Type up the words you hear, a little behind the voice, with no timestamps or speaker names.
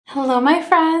Hello my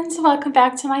friends, welcome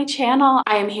back to my channel.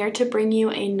 I am here to bring you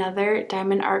another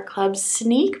Diamond Art Club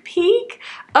sneak peek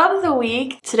of the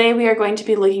week. Today we are going to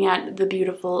be looking at the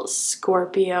beautiful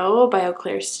Scorpio by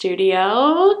Auclair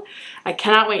Studio. I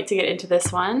cannot wait to get into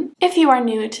this one. If you are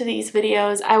new to these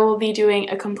videos, I will be doing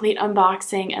a complete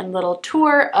unboxing and little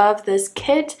tour of this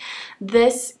kit.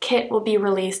 This kit will be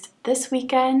released this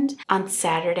weekend on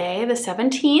Saturday the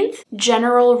 17th.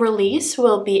 General release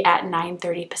will be at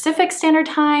 9:30 Pacific Standard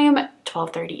Time,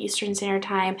 12:30 Eastern Standard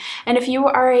Time. And if you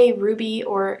are a Ruby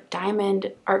or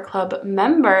Diamond Art Club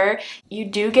member, you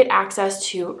do get access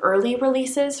to early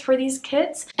releases for these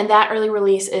kits. And that early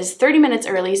release is 30 minutes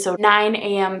early, so 9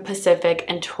 a.m. Pacific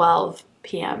and 12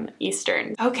 p.m.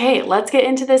 Eastern. Okay, let's get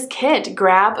into this kit.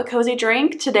 Grab a cozy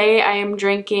drink. Today I am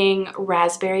drinking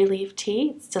raspberry leaf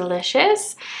tea. It's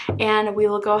delicious. And we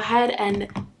will go ahead and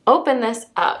open this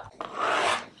up.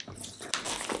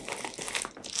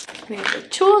 We have the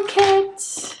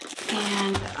toolkit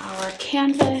and our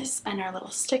canvas and our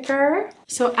little sticker.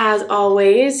 So as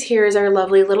always, here's our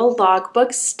lovely little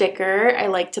logbook sticker. I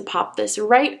like to pop this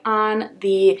right on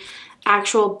the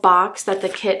actual box that the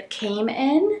kit came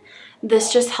in.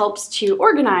 This just helps to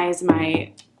organize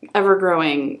my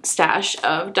ever-growing stash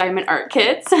of diamond art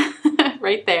kits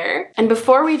right there. And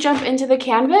before we jump into the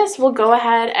canvas, we'll go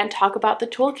ahead and talk about the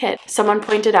toolkit. Someone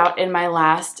pointed out in my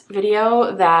last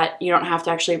video that you don't have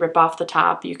to actually rip off the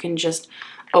top. You can just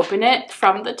open it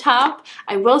from the top.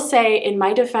 I will say, in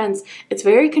my defense, it's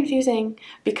very confusing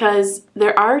because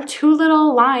there are two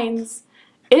little lines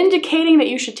indicating that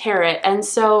you should tear it. And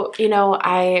so, you know,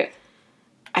 I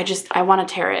want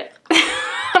to tear it.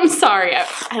 I'm sorry,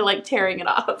 I like tearing it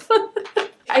off.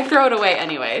 I throw it away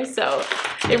anyway, so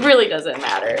it really doesn't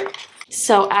matter.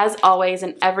 So as always,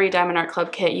 in every Diamond Art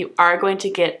Club kit, you are going to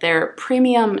get their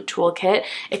premium toolkit.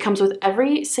 It comes with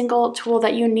every single tool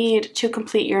that you need to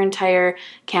complete your entire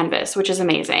canvas, which is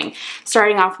amazing.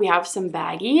 Starting off, we have some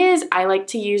baggies. I like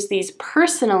to use these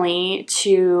personally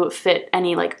to fit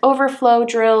any like overflow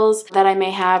drills that I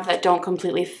may have that don't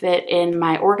completely fit in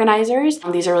my organizers.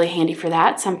 These are really handy for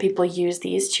that. Some people use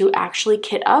these to actually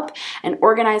kit up and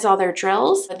organize all their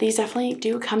drills, but these definitely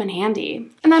do come in handy.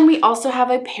 And then we also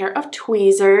have a pair of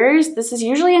tweezers. This is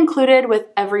usually included with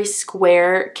every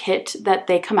square kit that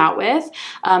they come out with.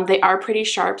 They are pretty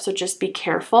sharp, so just be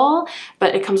careful,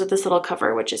 but it comes with this little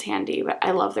cover, which is handy, but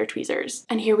I love their tweezers.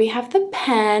 And here we have the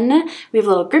pen. We have a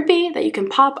little grippy that you can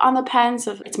pop on the pen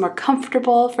so it's more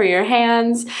comfortable for your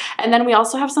hands. And then we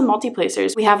also have some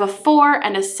multi-placers. We have a 4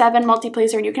 and a 7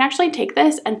 multi-placer, and you can actually take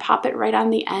this and pop it right on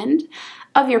the end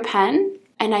of your pen.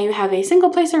 And now you have a single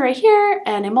placer right here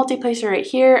and a multi-placer right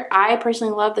here. I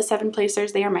personally love the 7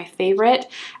 placers. They are my favorite.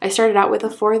 I started out with a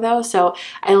 4 though, so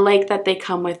I like that they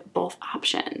come with both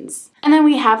options. And then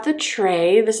we have the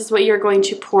tray. This is what you're going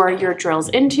to pour your drills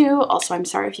into. Also, I'm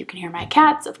sorry if you can hear my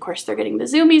cats. Of course, they're getting the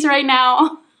zoomies right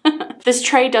now. This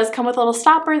tray does come with a little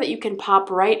stopper that you can pop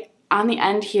right on the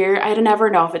end here. I never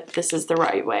know if this is the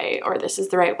right way or this is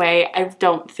the right way. I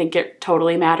don't think it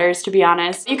totally matters, to be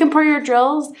honest. You can pour your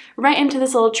drills right into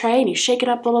this little tray and you shake it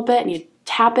up a little bit and you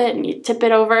tap it and you tip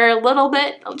it over a little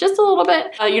bit, just a little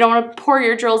bit. You don't want to pour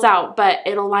your drills out, but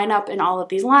it'll line up in all of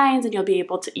these lines and you'll be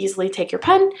able to easily take your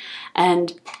pen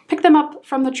and pick them up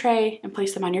from the tray and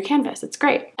place them on your canvas. It's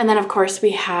great. And then of course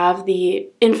we have the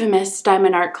infamous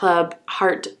Diamond Art Club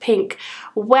Heart Pink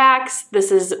wax.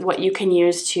 This is what you can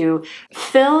use to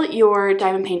fill your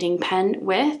diamond painting pen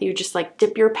with. You just like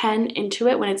dip your pen into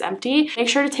it when it's empty. Make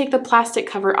sure to take the plastic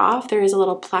cover off. There is a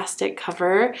little plastic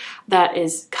cover that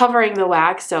is covering the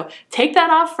wax, so take that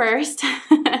off first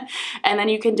and then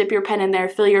you can dip your pen in there,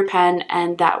 fill your pen,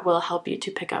 and that will help you to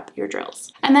pick up your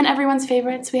drills. And then everyone's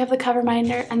favorites, we have the cover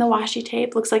minder and the washi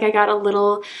tape. Looks like I got a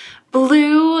little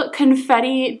blue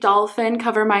confetti dolphin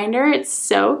cover minder. It's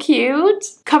so cute.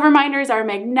 Cover minders are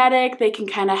magnetic. They can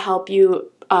kind of help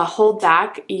you hold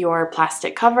back your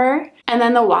plastic cover. And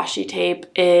then the washi tape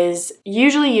is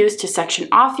usually used to section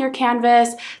off your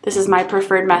canvas. This is my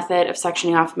preferred method of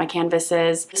sectioning off my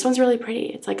canvases. This one's really pretty.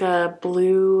 It's like a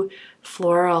blue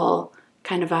floral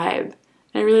kind of vibe.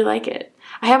 I really like it.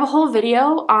 I have a whole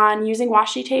video on using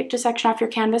washi tape to section off your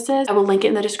canvases. I will link it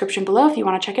in the description below if you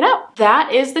want to check it out.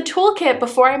 That is the toolkit.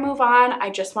 Before I move on, I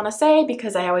just want to say,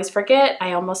 because I always forget,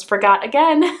 I almost forgot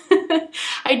again.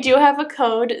 I do have a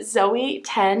code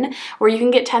Zoe10 where you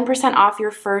can get 10% off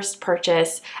your first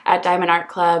purchase at Diamond Art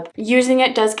Club. Using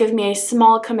it does give me a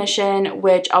small commission,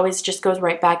 which always just goes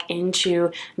right back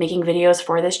into making videos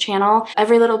for this channel.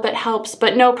 Every little bit helps,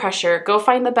 but no pressure. Go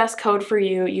find the best code for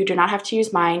you. You do not have to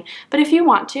use mine, but if you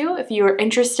want to, if you are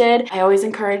interested, I always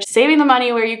encourage saving the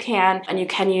money where you can, and you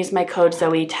can use my code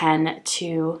Zoe10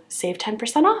 to save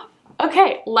 10% off.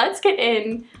 Okay, let's get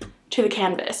in to the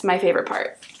canvas, my favorite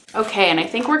part. Okay, and I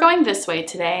think we're going this way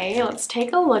today. Let's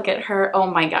take a look at her. Oh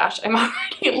my gosh, I'm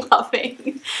already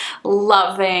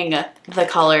loving the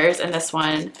colors in this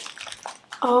one.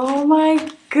 Oh my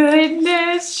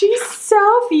goodness, she's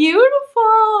so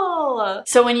beautiful.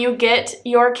 So when you get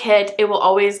your kit, it will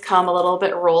always come a little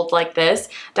bit rolled like this.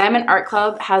 Diamond Art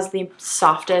Club has the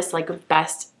softest, like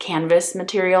best canvas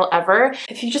material ever.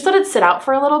 If you just let it sit out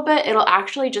for a little bit, it'll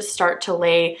actually just start to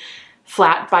lay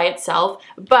flat by itself.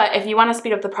 But if you want to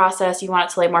speed up the process, you want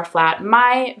it to lay more flat,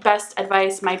 my best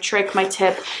advice, my trick, my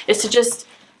tip is to just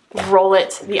roll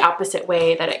it the opposite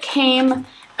way that it came,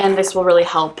 and this will really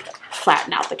help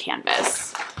flatten out the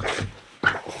canvas.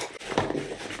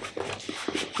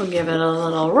 We'll give it a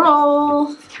little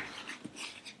roll.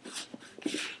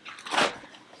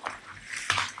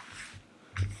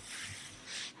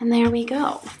 And there we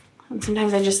go. And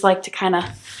sometimes I just like to kind of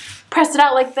press it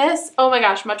out like this. Oh my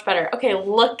gosh, much better. Okay,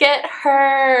 look at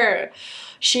her.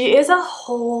 She is a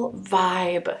whole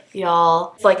vibe,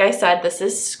 y'all. Like I said, this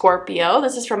is Scorpio.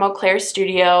 This is from Auclair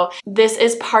Studio. This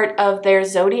is part of their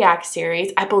Zodiac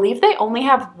series. I believe they only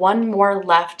have one more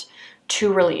left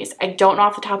to release. I don't know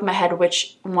off the top of my head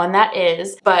which one that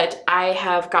is, but I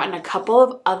have gotten a couple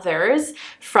of others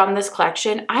from this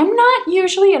collection. I'm not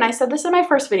usually, and I said this in my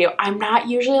first video, I'm not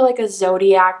usually like a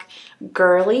Zodiac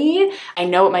girly. I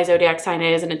know what my Zodiac sign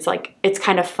is, and it's like, it's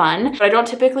kind of fun, but I don't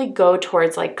typically go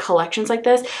towards like collections like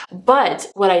this.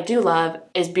 But what I do love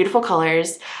is beautiful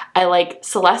colors. I like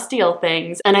celestial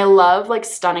things, and I love like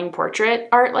stunning portrait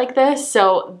art like this.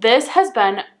 So this has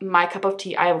been my cup of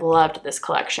tea. I've loved this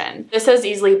collection. This has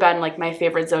easily been like my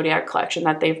favorite Zodiac collection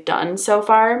that they've done so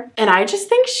far. And I just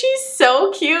think she's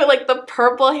so cute. Like the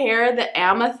purple hair, the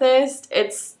amethyst,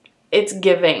 it's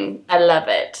giving. I love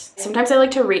it. Sometimes I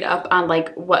like to read up on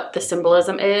like what the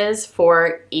symbolism is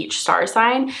for each star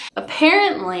sign.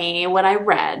 Apparently, what I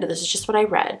read, this is just what I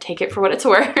read, take it for what it's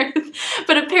worth,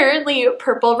 but apparently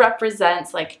purple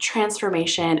represents like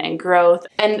transformation and growth.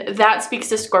 And that speaks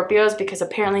to Scorpios because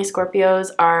apparently Scorpios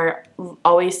are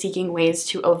always seeking ways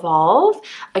to evolve.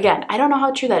 Again, I don't know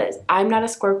how true that is. I'm not a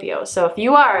Scorpio. So if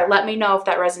you are, let me know if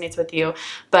that resonates with you.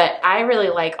 But I really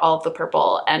like all of the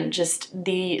purple and just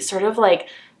the sort of like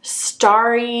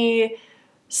starry,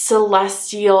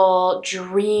 celestial,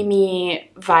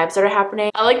 dreamy vibes that are happening.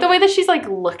 I like the way that she's like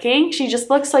looking. She just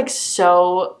looks like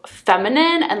so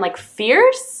feminine and like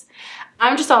fierce.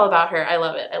 I'm just all about her. I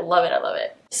love it. I love it. I love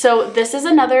it. So this is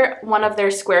another one of their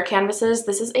square canvases.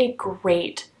 This is a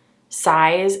great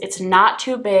size. It's not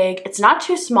too big, it's not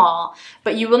too small,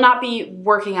 but you will not be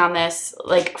working on this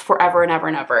like forever and ever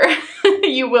and ever.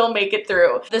 You will make it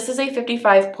through. This is a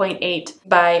 55.8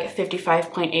 by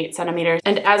 55.8 centimeters.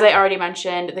 And as I already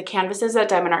mentioned, the canvases that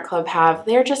Diamond Art Club have,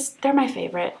 they're my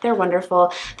favorite. They're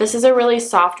wonderful. This is a really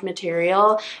soft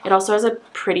material. It also has a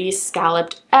pretty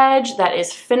scalloped edge that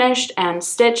is finished and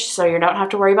stitched, so you don't have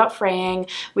to worry about fraying.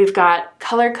 We've got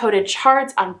color-coded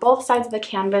charts on both sides of the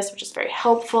canvas, which is very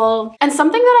helpful. And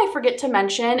something that I forget to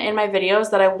mention in my videos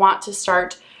that I want to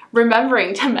start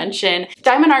remembering to mention,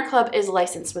 Diamond Art Club is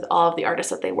licensed with all of the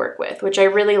artists that they work with, which I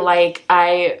really like.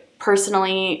 I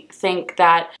personally think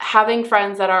that having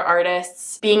friends that are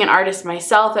artists, being an artist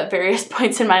myself at various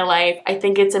points in my life, I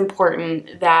think it's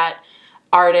important that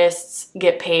artists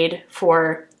get paid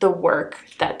for the work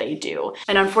that they do.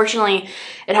 And unfortunately,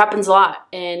 it happens a lot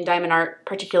in diamond art,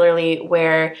 particularly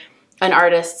where an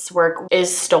artist's work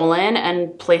is stolen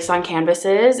and placed on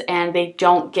canvases and they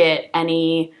don't get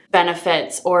any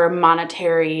benefits or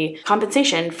monetary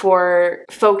compensation for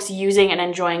folks using and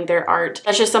enjoying their art.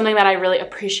 That's just something that I really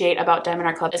appreciate about Diamond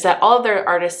Art Club, is that all of their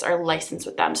artists are licensed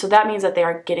with them. So that means that they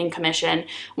are getting commission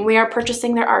when we are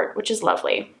purchasing their art, which is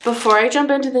lovely. Before I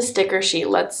jump into the sticker sheet,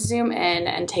 let's zoom in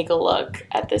and take a look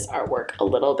at this artwork a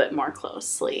little bit more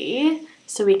closely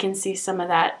so we can see some of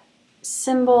that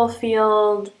symbol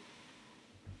field.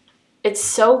 It's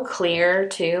so clear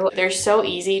too. They're so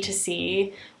easy to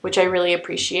see, which I really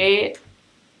appreciate.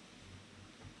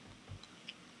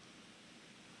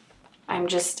 I'm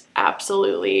just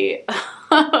absolutely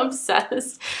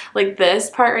obsessed. Like this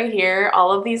part right here,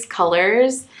 all of these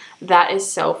colors, That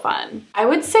is so fun. I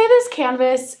would say this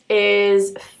canvas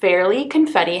is fairly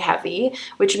confetti heavy,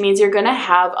 which means you're gonna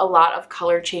have a lot of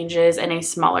color changes in a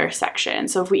smaller section.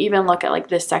 So if we even look at like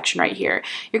this section right here,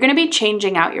 you're gonna be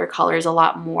changing out your colors a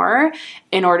lot more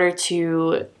in order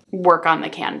to work on the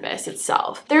canvas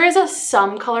itself. There is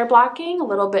some color blocking, a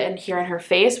little bit in here in her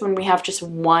face when we have just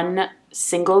one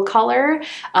single color.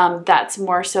 That's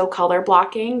more so color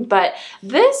blocking, but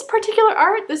this particular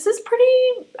art, this is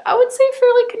pretty, I would say,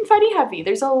 fairly confetti heavy.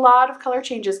 There's a lot of color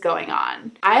changes going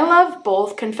on. I love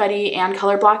both confetti and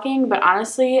color blocking, but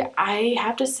honestly, I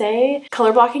have to say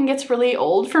color blocking gets really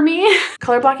old for me.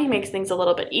 Color blocking makes things a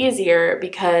little bit easier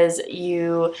because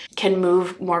you can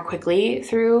move more quickly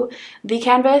through the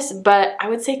canvas, but I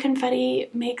would say confetti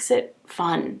makes it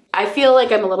fun. I feel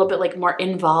like I'm a little bit like more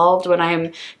involved when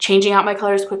I'm changing out my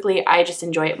colors quickly. I just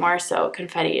enjoy it more, so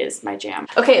confetti is my jam.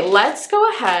 Okay, let's go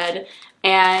ahead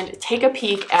and take a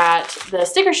peek at the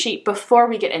sticker sheet before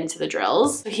we get into the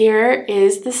drills. Here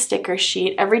is the sticker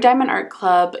sheet. Every Diamond Art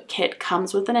Club kit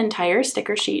comes with an entire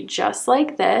sticker sheet just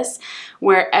like this,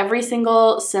 where every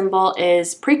single symbol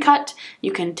is pre-cut.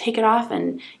 You can take it off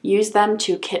and use them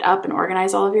to kit up and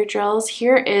organize all of your drills.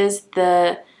 Here is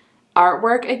the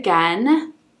artwork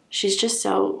again. She's just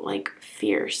so like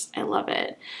fierce. I love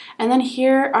it. And then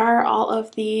here are all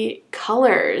of the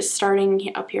colors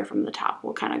starting up here from the top.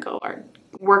 We'll kind of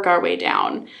work our way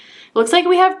down. Looks like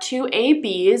we have two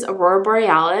ABs, Aurora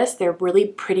Borealis. They're really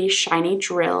pretty shiny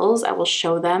drills. I will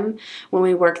show them when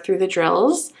we work through the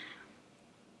drills.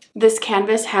 This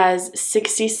canvas has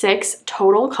 66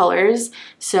 total colors,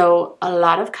 so a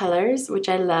lot of colors, which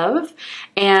I love,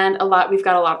 and we've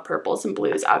got a lot of purples and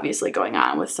blues obviously going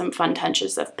on with some fun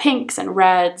touches of pinks and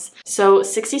reds. So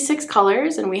 66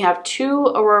 colors, and we have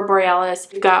 2 Aurora Borealis,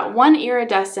 we've got 1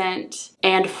 iridescent,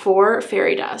 and 4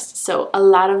 fairy dust. So a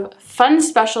lot of fun,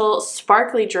 special,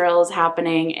 sparkly drills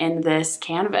happening in this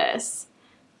canvas.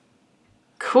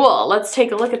 Cool, let's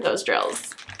take a look at those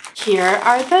drills. Here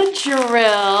are the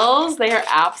drills. They are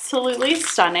absolutely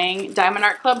stunning. Diamond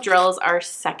Art Club drills are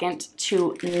second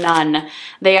to none.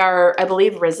 They are, I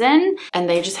believe, resin, and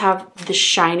they just have the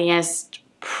shiniest,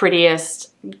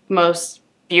 prettiest, most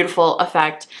beautiful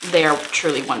effect. They are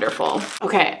truly wonderful.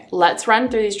 Okay, let's run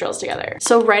through these drills together.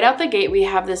 So right out the gate, we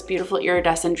have this beautiful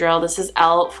iridescent drill. This is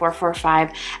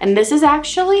L445, and this is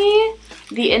actually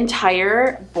the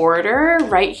entire border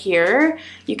right here.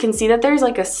 You can see that there's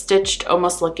like a stitched,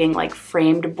 almost looking like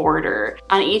framed border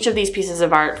on each of these pieces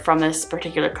of art from this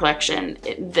particular collection.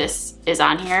 This is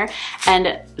on here,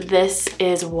 and this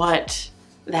is what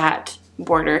that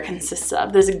border consists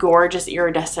of. This gorgeous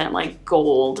iridescent like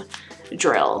gold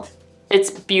drill. It's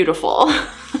beautiful.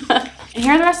 And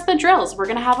here are the rest of the drills. We're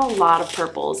gonna have a lot of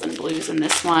purples and blues in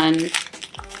this one.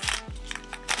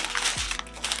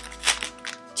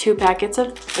 2 packets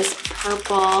of this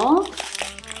purple.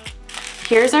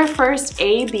 Here's our first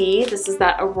AB. This is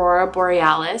that Aurora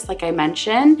Borealis, like I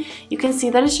mentioned. You can see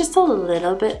that it's just a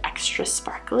little bit extra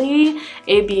sparkly.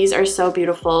 ABs are so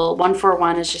beautiful.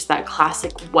 141 is just that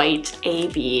classic white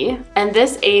AB. And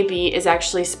this AB is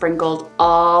actually sprinkled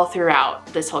all throughout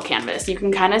this whole canvas. You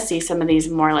can kind of see some of these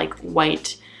more like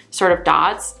white sort of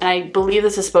dots, and I believe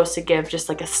this is supposed to give just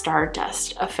like a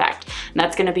stardust effect, and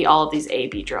that's going to be all of these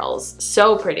AB drills.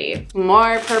 So pretty.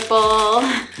 More purple.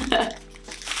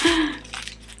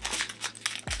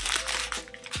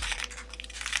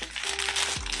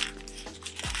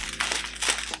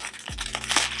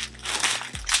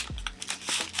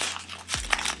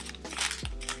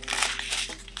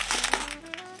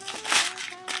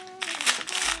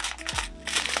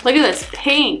 Look at this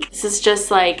pink. This is just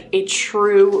like a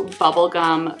true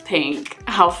bubblegum pink.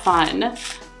 How fun.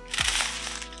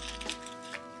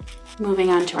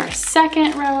 Moving on to our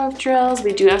second row of drills.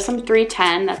 We do have some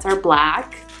 310, that's our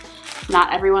black.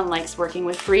 Not everyone likes working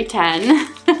with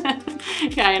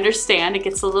 310. Yeah, I understand, it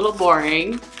gets a little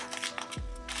boring.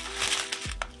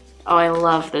 Oh, I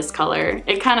love this color.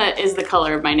 It kind of is the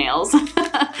color of my nails.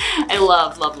 I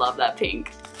love, love, love that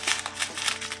pink.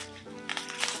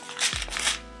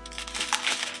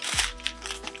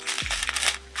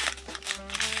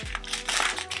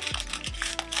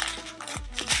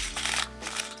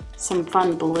 Some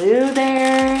fun blue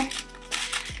there.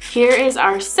 Here is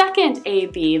our second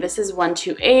AB. This is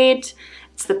 128.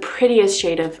 It's the prettiest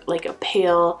shade of like a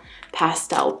pale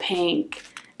pastel pink.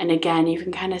 And again, you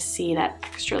can kind of see that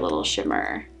extra little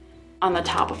shimmer on the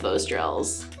top of those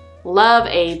drills. Love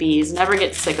ABs, never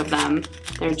get sick of them.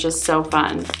 They're just so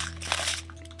fun.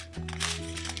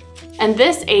 And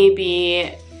this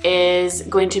AB is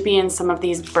going to be in some of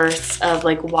these bursts of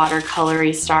like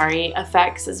watercolory starry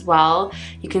effects as well.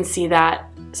 You can see that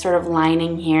sort of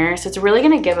lining here. So it's really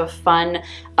gonna give a fun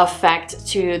effect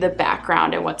to the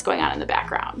background and what's going on in the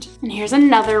background. And here's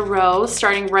another row.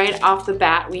 Starting right off the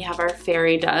bat, we have our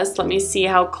fairy dust. Let me see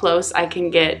how close I can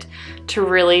get to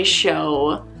really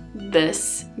show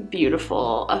this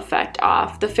beautiful effect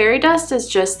off. The fairy dust is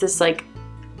just this like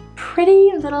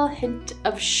pretty little hint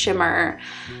of shimmer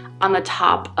on the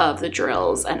top of the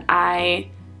drills, and I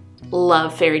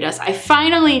love fairy dust. I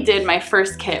finally did my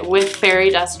first kit with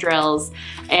fairy dust drills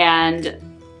and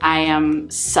I am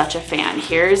such a fan.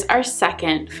 Here's our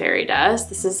second fairy dust.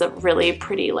 This is a really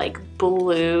pretty like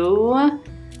blue,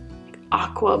 like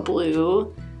aqua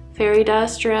blue fairy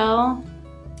dust drill.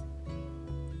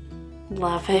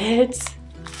 Love it.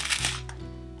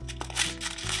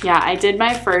 Yeah, I did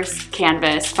my first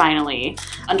canvas finally.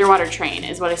 Underwater Train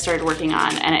is what I started working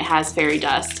on, and it has fairy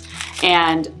dust.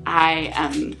 And I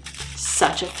am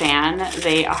such a fan.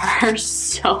 They are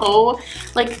so,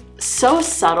 like, so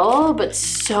subtle, but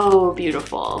so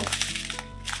beautiful.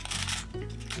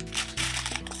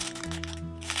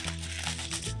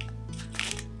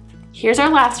 Here's our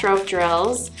last row of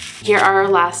drills. Here are our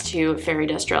last two fairy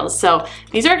dust drills. So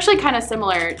these are actually kind of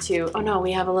similar to, oh no,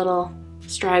 we have a little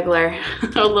straggler,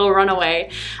 a little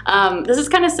runaway. This is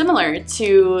kind of similar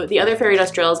to the other fairy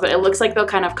dust drills, but it looks like they'll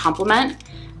kind of complement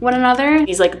one another.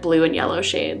 These like blue and yellow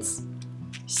shades.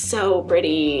 So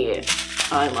pretty.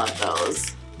 Oh, I love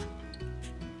those.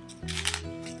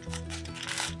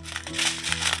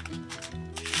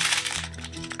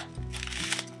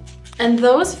 And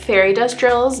those fairy dust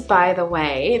drills, by the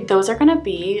way, those are gonna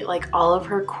be like all of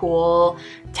her cool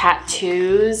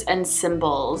tattoos and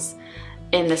symbols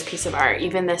in this piece of art.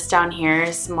 Even this down here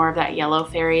is more of that yellow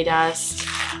fairy dust.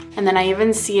 And then I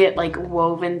even see it like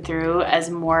woven through as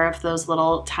more of those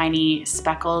little tiny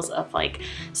speckles of like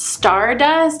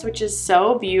stardust, which is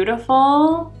so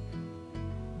beautiful.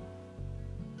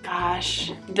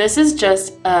 Gosh, this is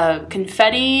just a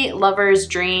confetti lover's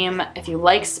dream. If you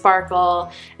like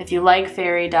sparkle, if you like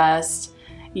fairy dust,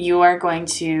 you are going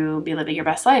to be living your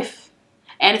best life.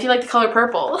 And if you like the color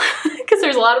purple, because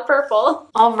there's a lot of purple.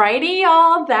 Alrighty,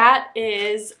 y'all, that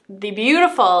is the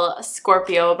beautiful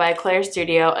Scorpio by Auclair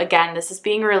Studio. Again, this is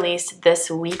being released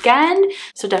this weekend,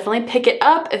 so definitely pick it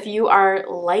up if you are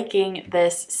liking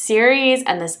this series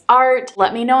and this art.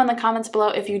 Let me know in the comments below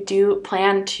if you do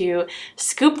plan to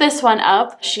scoop this one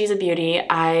up. She's a beauty.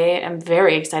 I am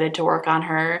very excited to work on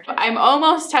her. I'm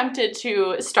almost tempted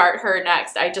to start her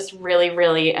next. I just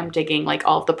really am digging like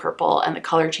all of the purple and the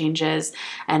color changes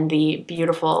and the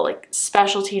beautiful like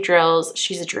specialty drills.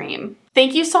 She's a dream.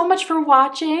 Thank you so much for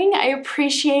watching. I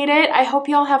appreciate it. I hope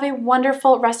you all have a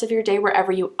wonderful rest of your day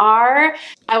wherever you are.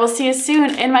 I will see you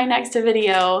soon in my next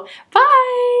video.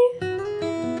 Bye!